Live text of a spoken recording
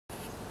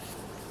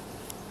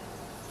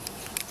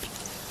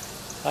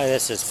Hi,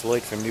 this is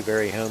Floyd from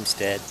Newberry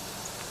Homestead.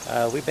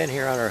 We've been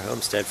here on our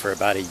homestead for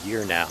about a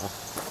year now,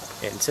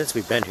 and since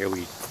we've been here,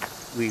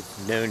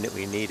 we've known that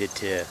we needed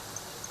to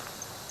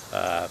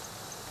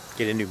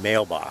get a new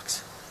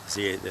mailbox.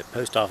 See, the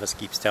post office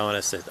keeps telling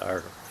us that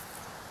our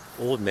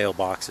old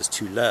mailbox is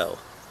too low.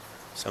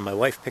 So my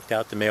wife picked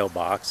out the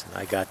mailbox, and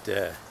I got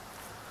the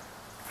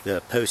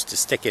post to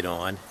stick it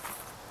on,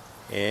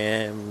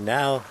 and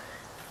now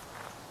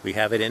we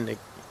have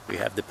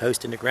the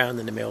post in the ground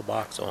and the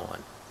mailbox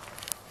on.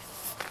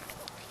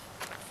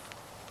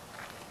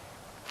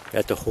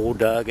 Got the hole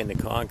dug and the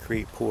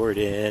concrete poured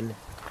in.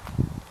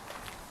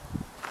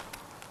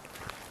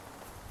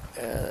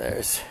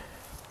 There's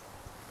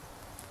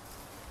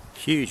a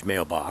huge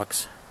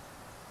mailbox.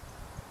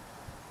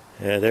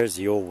 There's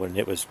the old one.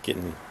 It was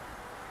getting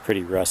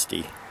pretty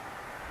rusty.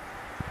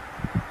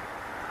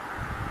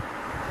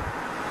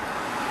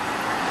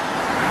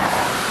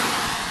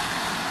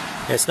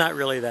 It's not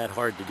really that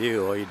hard to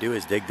do. All you do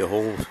is dig the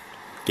hole,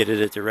 get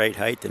it at the right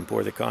height, and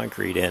pour the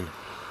concrete in.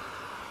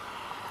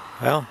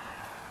 Well,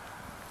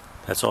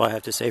 that's all I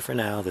have to say for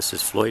now. This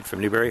is Floyd from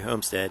Newberry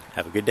Homestead.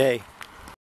 Have a good day.